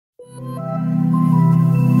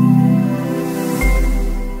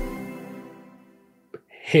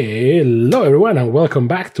Hello everyone and welcome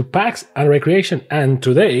back to Packs and Recreation, and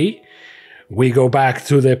today we go back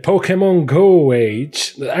to the Pokemon Go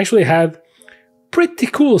age that actually had pretty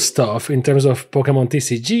cool stuff in terms of Pokemon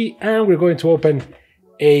TCG, and we're going to open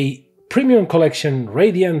a premium collection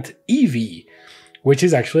Radiant Eevee, which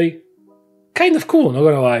is actually kind of cool, not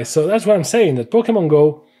gonna lie. So that's what I'm saying, that Pokemon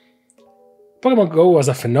Go was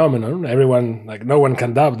a phenomenon. Everyone, like, no one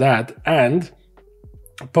can doubt that. And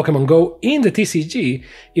Pokemon Go in the TCG,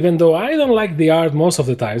 even though I don't like the art most of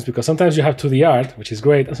the times, because sometimes you have 2D art, which is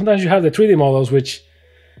great, and sometimes you have the 3D models, which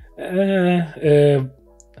it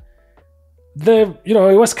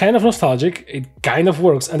was kind of nostalgic. It kind of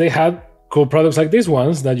works, and they had cool products like these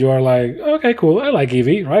ones that you are like, okay, cool, I like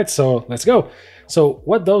Eevee, right? So let's go. So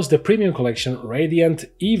what does the premium collection Radiant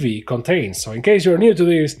Eevee contain? So in case you're new to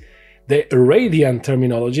this, the Radiant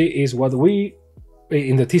terminology is what we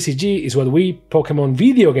in the TCG is what we Pokemon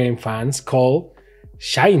video game fans call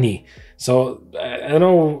shiny. So I don't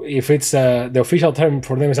know if it's the official term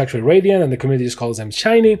for them is actually Radiant and the community just calls them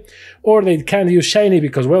shiny, or they can't use shiny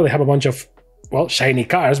because, well, they have a bunch of, well, shiny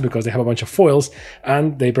cards because they have a bunch of foils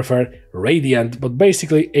and they prefer Radiant. But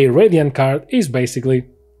basically a Radiant card is basically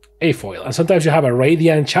a foil, and sometimes you have a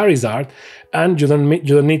Radiant Charizard and you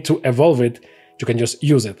don't need to evolve it, you can just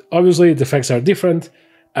use it. Obviously the effects are different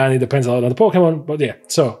and it depends a lot on the Pokemon, but yeah.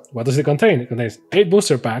 So what does it contain? It contains 8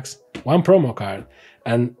 booster packs, 1 promo card,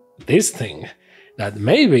 and this thing that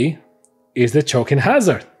maybe is the choking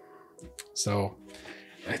hazard. So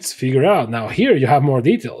let's figure out. Now here you have more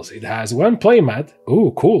details. It has 1 playmat.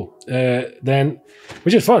 Ooh, cool.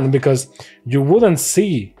 Which is fun because you wouldn't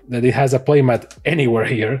see that it has a playmat anywhere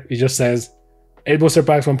here. It just says 8 booster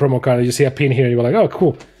packs, 1 promo card. You see a pin here, and you're like, oh,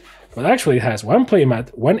 cool. But actually it has 1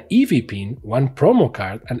 playmat, 1 Eevee pin, 1 promo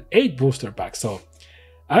card, and 8 booster packs. So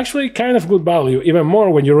actually kind of good value, even more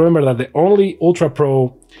when you remember that the only Ultra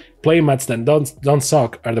Pro playmats that don't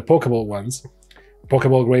suck are the Pokeball ones.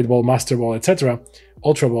 Pokeball, Great Ball, Master Ball, etc.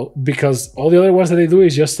 Ultra Ball, because all the other ones that they do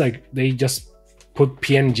is just like, they just put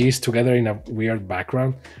PNGs together in a weird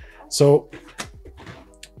background. So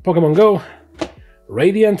Pokemon Go,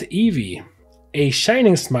 Radiant Eevee. A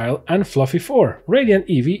shining smile and fluffy 4. Radiant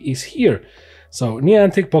Eevee is here. So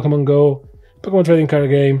Niantic, Pokemon Go, Pokemon trading card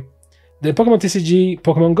game. The Pokemon TCG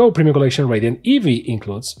Pokemon Go Premium Collection Radiant Eevee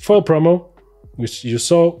includes foil promo, which you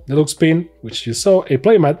saw, deluxe pin, which you saw, a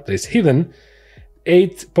playmat that is hidden,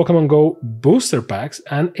 8 Pokemon Go booster packs,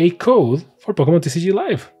 and a code for Pokemon TCG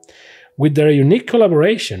Live. With their unique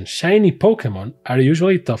collaboration, shiny Pokemon are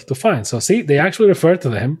usually tough to find. So see, they actually refer to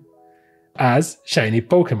them as shiny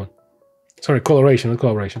Pokemon. Sorry, coloration, not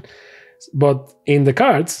collaboration. But in the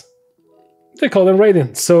cards, they call them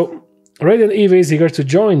Radiant. So Radiant Eevee is eager to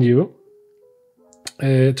join you,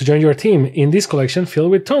 to join your team in this collection filled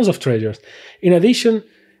with tons of treasures. In addition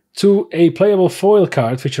to a playable foil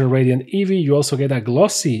card featuring Radiant Eevee, you also get a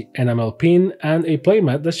glossy enamel pin and a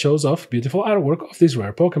playmat that shows off beautiful artwork of this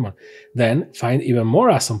rare Pokemon. Then find even more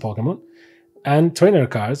awesome Pokemon and trainer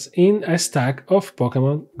cards in a stack of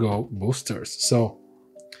Pokemon Go boosters. So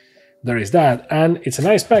there is that, and it's a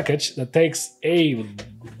nice package that takes a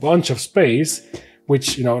bunch of space,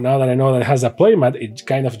 which, you know, now that I know that it has a playmat, it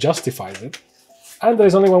kind of justifies it. And there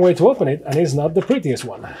is only one way to open it, and it's not the prettiest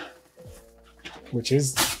one, which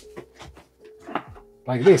is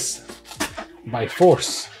like this, by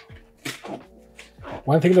force.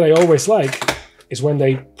 One thing that I always like is when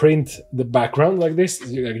they print the background like this.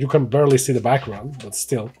 You can barely see the background, but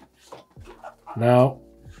still. Now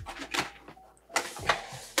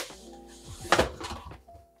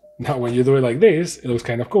when you do it like this, it looks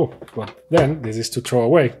kind of cool. But then this is to throw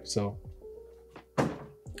away, so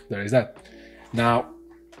there is that. Now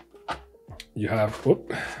you have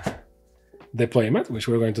the playmat, which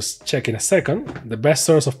we're going to check in a second. The best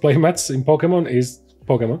source of playmats in Pokemon is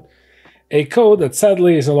Pokemon. A code that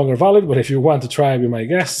sadly is no longer valid, but if you want to try, be my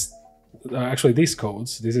guest. Actually, these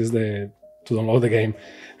codes, this is to download the game.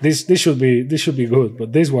 This should be good,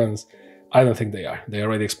 but these ones, I don't think they are. They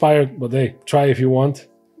already expired, but hey, try if you want.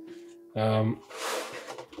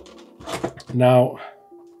 Now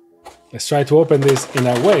let's try to open this in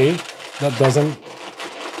a way that doesn't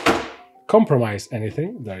compromise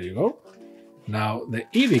anything. There you go. Now the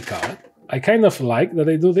Eevee card, I kind of like that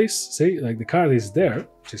they do this. See, like the card is there,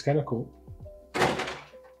 which is kind of cool.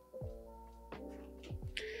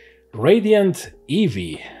 Radiant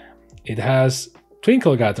Eevee. It has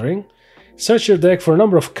Twinkle Gathering. Search your deck for a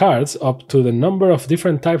number of cards up to the number of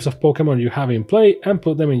different types of Pokemon you have in play and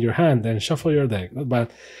put them in your hand, then shuffle your deck. Not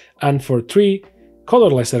bad. And for 3,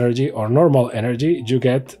 colorless energy or normal energy, you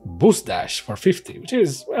get Boost Dash for 50, which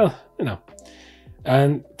is, well, you know,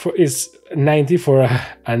 and it's 90 for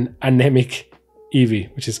an anemic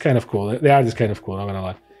Eevee, which is kind of cool. The art is kind of cool, not gonna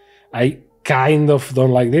lie. I kind of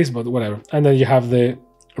don't like this, but whatever. And then you have the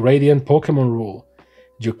Radiant Pokemon rule.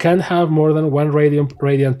 You can't have more than one Radiant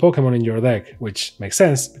Pokemon in your deck, which makes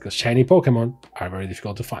sense because shiny Pokemon are very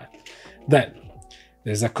difficult to find. Then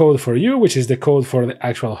there's a code for you, which is the code for the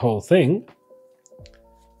actual whole thing.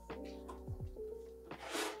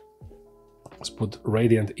 Let's put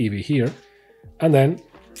Radiant Eevee here. And then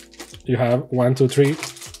you have 1, 2, 3,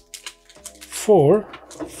 4,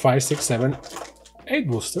 5, 6, 7, 8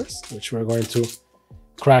 boosters, which we're going to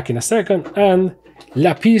crack in a second. And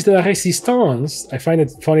La Piece de la Resistance. I find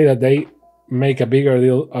it funny that they make a bigger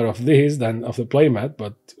deal out of this than of the playmat,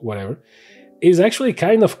 but whatever. It's actually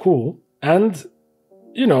kind of cool. And,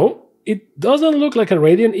 you know, it doesn't look like a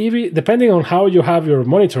Radiant Eevee, depending on how you have your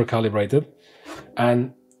monitor calibrated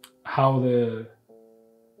and how the...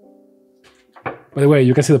 By the way,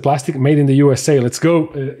 you can see the plastic made in the USA. Let's go.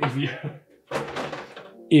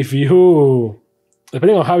 If you,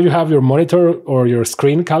 depending on how you have your monitor or your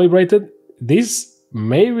screen calibrated, this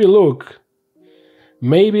maybe looks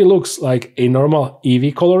like a normal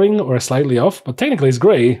Eevee coloring or slightly off, but technically it's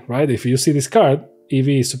gray, right? If you see this card,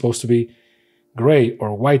 Eevee is supposed to be gray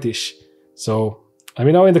or whitish. So let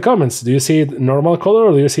me know in the comments, do you see it normal color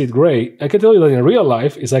or do you see it gray? I can tell you that in real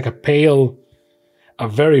life, it's like a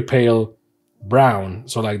very pale brown.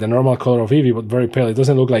 So like the normal color of Eevee, but very pale. It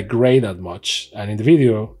doesn't look like gray that much. And in the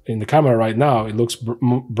video, in the camera right now, it looks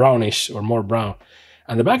brownish or more brown.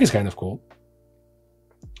 And the back is kind of cool.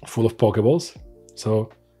 Full of Pokeballs.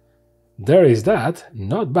 So there is that.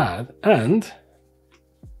 Not bad. And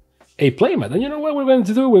a playmat. And you know what we're going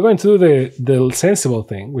to do? We're going to do the sensible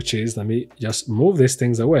thing, which is, let me just move these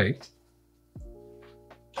things away.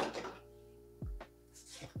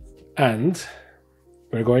 And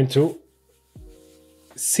we're going to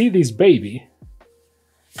see this baby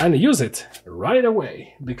and use it right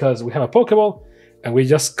away because we have a Pokeball and we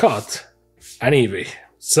just caught an Eevee.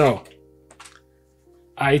 So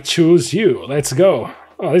I choose you. Let's go.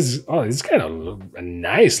 Oh, this is kind of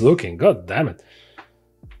nice looking. God damn it.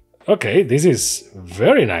 Okay, this is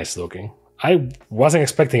very nice looking. I wasn't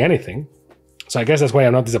expecting anything, so I guess that's why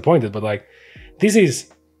I'm not disappointed. But like, this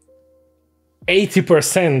is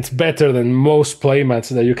 80% better than most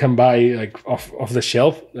playmats that you can buy like off the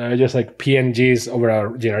shelf. Just like PNGs over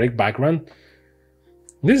a generic background.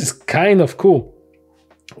 This is kind of cool.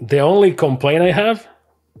 The only complaint I have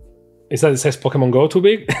is that it says PokemonGO too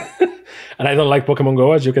big. And I don't like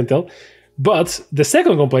PokemonGO, as you can tell. But the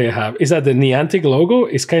second complaint I have is that the Niantic logo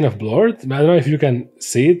is kind of blurred. I don't know if you can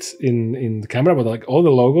see it in the camera, but like all the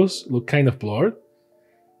logos look kind of blurred.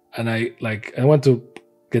 And I want to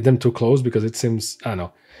get them too close because it seems, I don't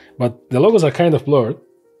know. But the logos are kind of blurred.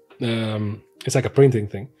 It's like a printing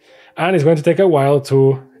thing. And it's going to take a while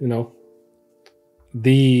to, you know,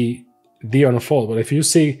 unfold. But if you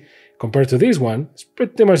see, compared to this one, it's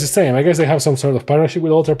pretty much the same. I guess they have some sort of partnership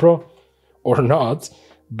with Ultra Pro or not.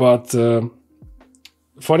 But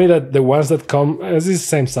funny that the ones that come, it's the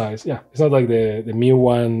same size. Yeah, it's not like the Mew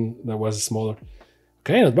one that was smaller.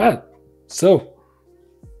 Okay, not bad. So,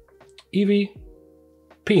 Eevee,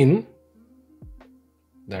 pin.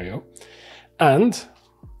 There you go. And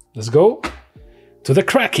let's go to the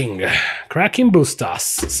cracking boosters.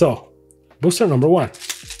 So, booster number 1.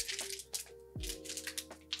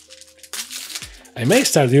 I may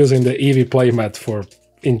start using the Eevee playmat for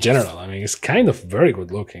in general. I mean, it's kind of very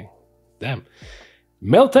good looking. Damn.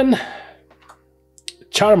 Melton,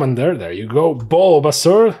 Charmander, there you go.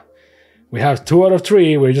 Bulbasaur. We have 2 out of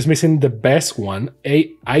 3. We're just missing the best one.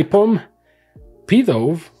 Ipom,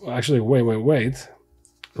 Pidove. Actually, wait.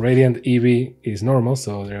 Radiant Eevee is normal,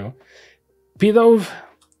 so there you go. Pidove,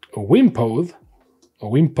 Wimpod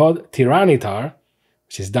Tyranitar,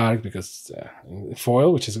 which is dark because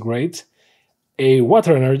foil, which is great. A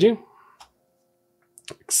Water Energy,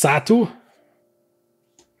 Xatu,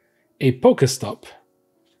 a Pokestop,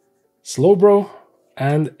 Slowbro,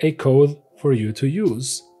 and a code for you to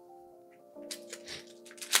use.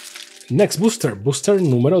 Next booster, booster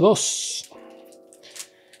número 2.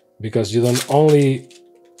 Because you don't only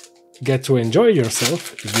get to enjoy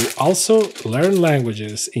yourself, you also learn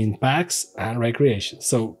languages in packs and recreation.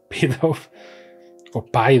 So Pidove, or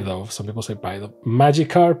Pidove, some people say Pidove,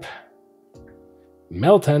 Magikarp,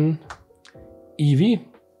 Melton, Eevee,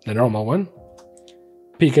 the normal one,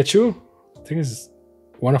 Pikachu, I think it's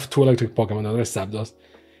one of 2 electric Pokemon, the other is Zapdos,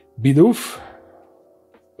 Bidoof,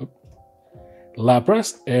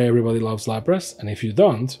 Lapras, everybody loves Lapras, and if you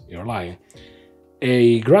don't, you're lying.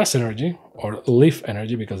 a Grass Energy, or Leaf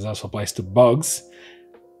Energy, because that also applies to bugs,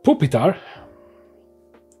 Pupitar,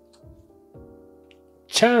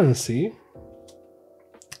 Chansey,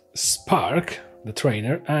 Spark, the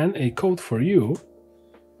trainer, and a code for you.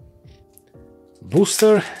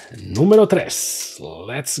 Booster número 3.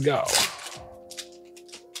 Let's go.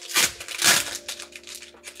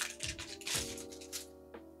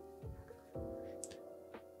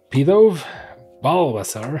 Pidove,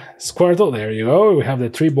 Bulbasaur, Squirtle, there you go, we have the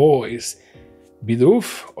 3 boys.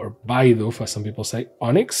 Bidoof, or Bidoof as some people say,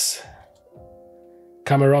 Onix,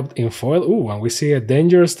 Camerupt in foil, ooh, and we see a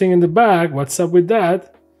dangerous thing in the back, what's up with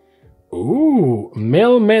that? Ooh,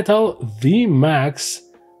 Melmetal VMAX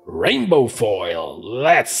Rainbow Foil,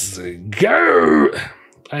 let's go!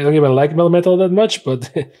 I don't even like Melmetal that much,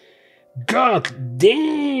 but god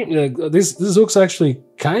damn, this looks actually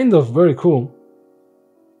kind of very cool.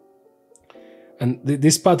 And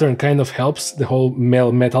this pattern kind of helps the whole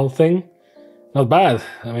Melmetal thing. Not bad,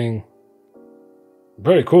 I mean,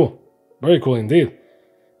 very cool indeed.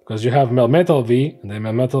 Because you have Melmetal V and then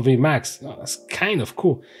Melmetal V Max, oh, that's kind of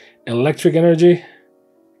cool. Electric Energy,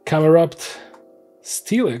 Camerupt,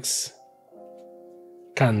 Steelix,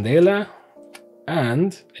 Candela,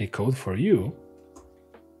 and a code for you.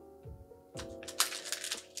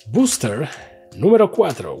 Booster número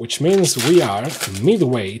 4, which means we are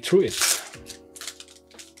midway through it.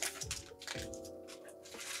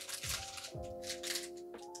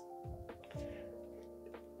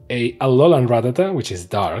 A Alolan Rattata, which is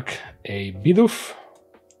dark, a Bidoof,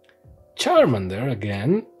 Charmander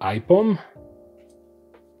again, Ipom,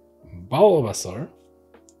 Bulbasaur,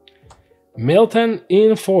 Meltan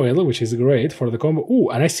in foil, which is great for the combo. Ooh,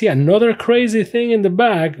 and I see another crazy thing in the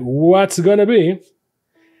bag. What's gonna be?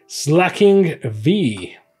 Slacking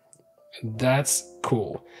V. That's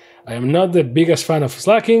cool. I am not the biggest fan of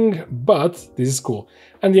Slacking, but this is cool.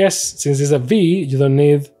 And yes, since it's a V, you don't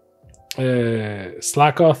need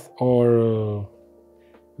Slackoth or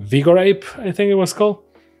Vigorape, I think it was called,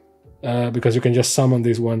 because you can just summon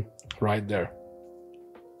this one right there.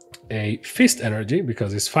 A Fist Energy,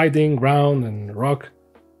 because it's fighting, ground, and rock.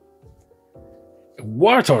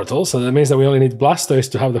 War Turtle, so that means that we only need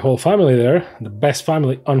Blastoise to have the whole family there. The best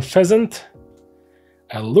family on Pheasant.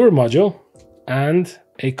 A Lure Module, and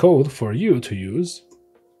a code for you to use.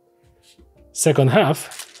 Second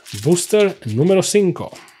half, Booster número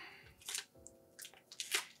 5.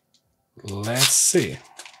 Let's see.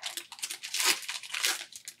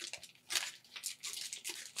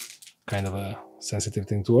 Kind of a sensitive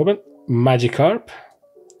thing to open. Magikarp,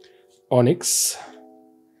 Onix,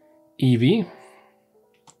 Eevee,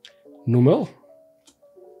 Numel,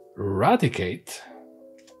 Raticate,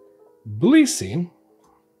 Blissey,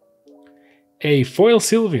 a foil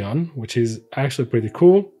Sylveon, which is actually pretty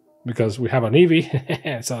cool because we have an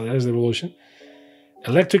Eevee, so there's the evolution.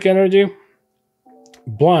 Electric Energy,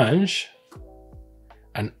 Blanche,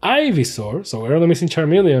 an Ivysaur, so we're only missing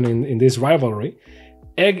Charmeleon in this rivalry,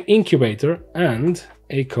 Egg Incubator, and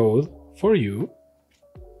a code for you.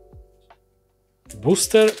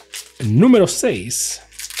 Booster número 6.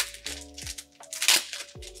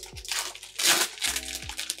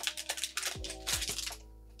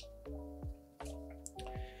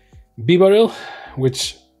 Bibarel,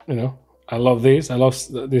 which, you know, I love these. I love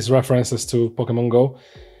these references to PokemonGO.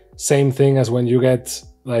 Same thing as when you get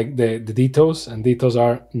like the Dittos, and Dittos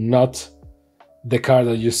are not the card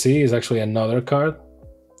that you see, is actually another card.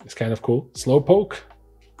 It's kind of cool. Slowpoke,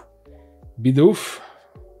 Bidoof,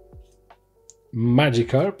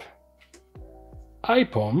 Magikarp,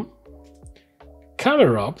 Ipom,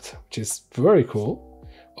 Camerupt, which is very cool.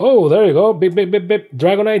 Oh, there you go.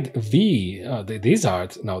 Dragonite V. Oh,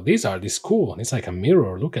 these are this cool one. It's like a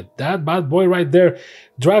mirror. Look at that bad boy right there.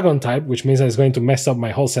 Dragon type, which means that it's going to mess up my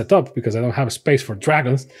whole setup because I don't have space for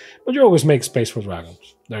dragons. But you always make space for dragons.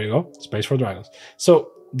 There you go. Space for dragons.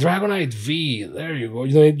 So Dragonite V. There you go.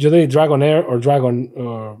 You need Dragonair or Dragon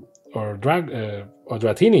or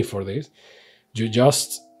Dratini for this. You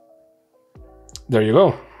just, there you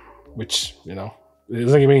go. Which, you know, it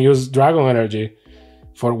doesn't even use Dragon Energy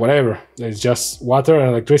for whatever. It's just water and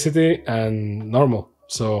electricity and normal.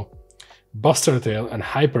 So Buster Tail and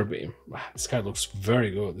Hyper Beam. Wow, this card looks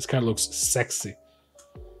very good. This card looks sexy.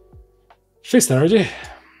 Fist Energy,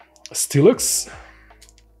 Steelix,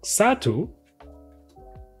 Satu,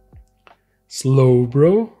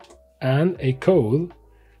 Slowbro, and a code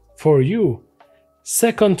for you.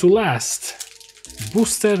 Second to last,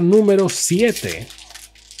 Booster número 7.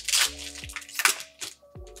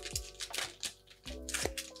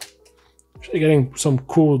 Getting some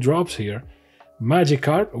cool drops here.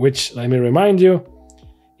 Magikarp, which, let me remind you,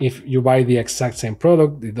 if you buy the exact same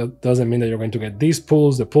product, it doesn't mean that you're going to get these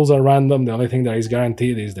pulls. The pulls are random. The only thing that is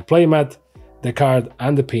guaranteed is the playmat, the card,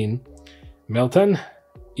 and the pin. Meltan,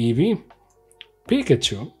 Eevee,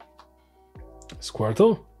 Pikachu,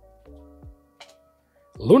 Squirtle,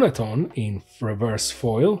 Lunatone in reverse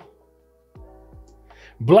foil,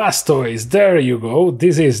 Blastoise, there you go.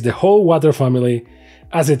 This is the whole water family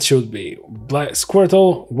as it should be.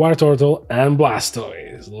 Squirtle, Wartortle, and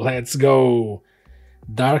Blastoise. Let's go.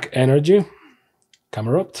 Dark Energy,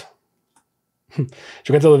 Camerupt. You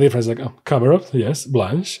can tell the difference, like, oh, Camerupt, yes,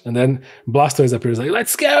 Blanche. And then Blastoise appears like,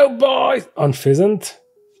 let's go, boys! Unfizzant.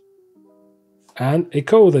 And a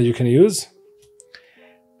code that you can use.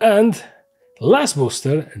 And last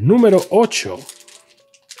booster, numero 8.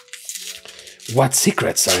 What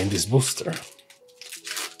secrets are in this booster?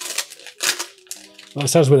 Well, it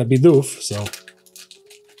starts with a Bidoof, so...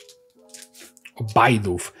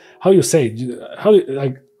 Bidoof. How do you say it? How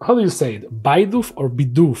do you say it? Bidoof or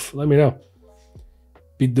Bidoof? Let me know.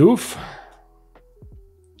 Bidoof.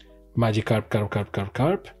 Magikarp,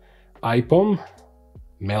 Carp. Ipom.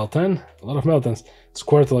 Meltan. A lot of Meltans.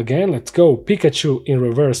 Squirtle again. Let's go. Pikachu in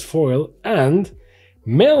reverse foil. And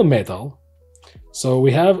Melmetal. So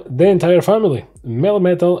we have the entire family.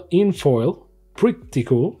 Melmetal in foil. Pretty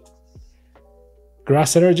cool.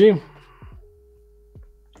 Grass Energy.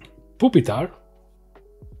 Pupitar.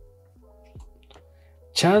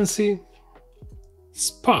 Chansey.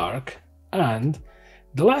 Spark. And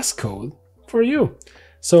the last code for you.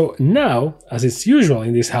 So now, as is usual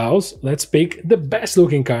in this house, let's pick the best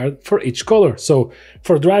looking card for each color. So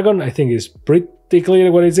for Dragon, I think it's pretty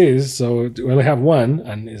clear what it is. So we only have one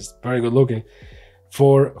and it's very good looking.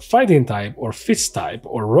 For Fighting type or Fist type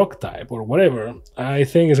or Rock type or whatever, I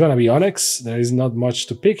think it's gonna be Onyx. There is not much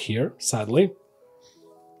to pick here, sadly.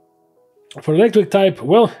 For Electric type,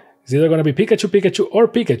 well, it's either gonna be Pikachu or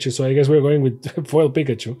Pikachu. So I guess we're going with foil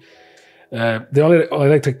Pikachu. The only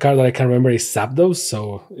electric card that I can remember is Zapdos,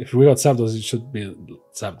 so if we got Zapdos, it should be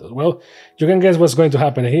Zapdos. Well, you can guess what's going to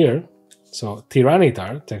happen here. So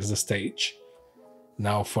Tyranitar takes the stage.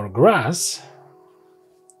 Now for Grass,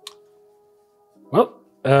 well,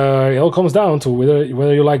 it all comes down to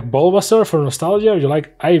whether you like Bulbasaur for nostalgia or you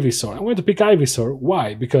like Ivysaur. I'm going to pick Ivysaur.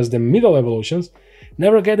 Why? Because the middle evolutions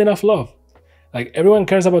never get enough love. Like, everyone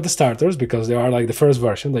cares about the starters because they are like the first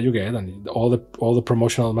version that you get, and all the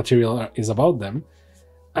promotional material is about them.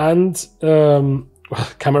 And well,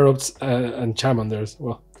 Camerupts and Charmanders.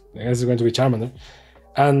 Well, I guess it's going to be Charmander.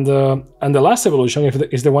 And the last evolution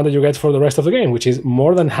is the one that you get for the rest of the game, which is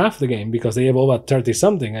more than half the game because they evolve at 30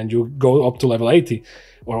 something, and you go up to level 80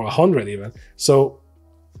 or 100 even. So,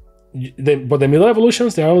 but the middle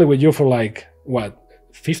evolutions, they're only with you for like what,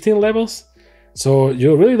 15 levels. So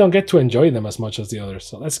you really don't get to enjoy them as much as the others.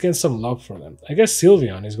 So let's get some love for them. I guess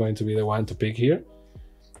Sylveon is going to be the one to pick here.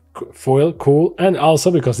 Foil, cool. And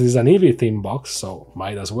also because this is an Eevee theme box, so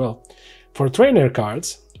might as well. For trainer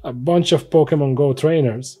cards, a bunch of PokemonGO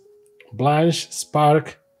trainers. Blanche,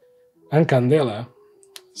 Spark, and Candela.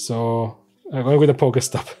 So I'm going with the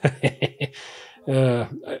Pokestop.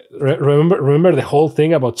 Remember the whole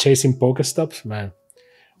thing about chasing Pokestops? Man,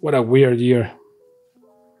 what a weird year.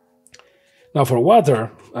 Now for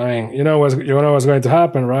water, I mean, you know what's going to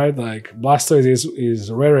happen, right? Like, Blastoise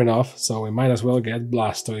is rare enough, so we might as well get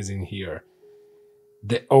Blastoise in here.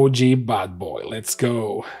 The OG bad boy. Let's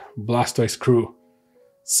go. Blastoise crew.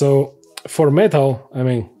 So for metal, I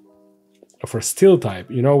mean, for steel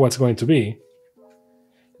type, you know what's going to be?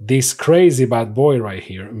 This crazy bad boy right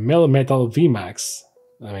here, Melmetal VMAX.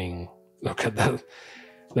 I mean, look at that.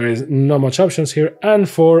 There is not much options here. And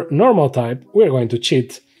for normal type, we're going to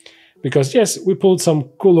cheat. Because yes, we pulled some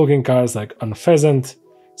cool looking cards like Unpheasant,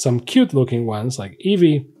 some cute looking ones like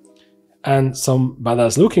Eevee, and some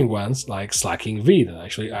badass looking ones like Slacking V that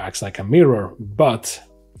actually acts like a mirror, but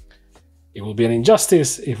it will be an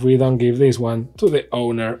injustice if we don't give this one to the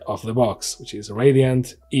owner of the box, which is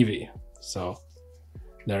Radiant Eevee. So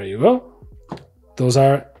there you go. Those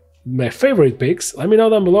are my favorite picks. Let me know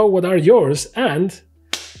down below what are yours, and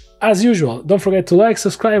as usual, don't forget to like,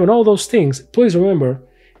 subscribe, and all those things. Please remember,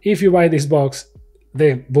 if you buy this box,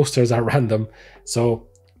 the boosters are random, so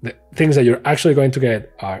the things that you're actually going to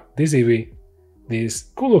get are this Eevee, this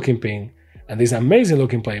cool looking pin, and this amazing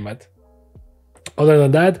looking playmat. Other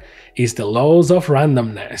than that, is the laws of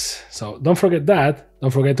randomness. So don't forget that. Don't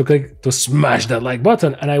forget to smash that like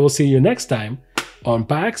button, and I will see you next time on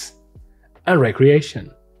Packs and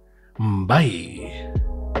Recreation. Bye.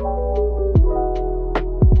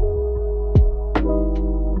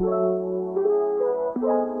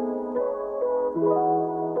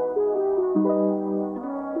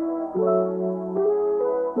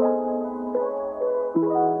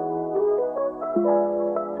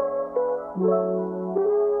 you.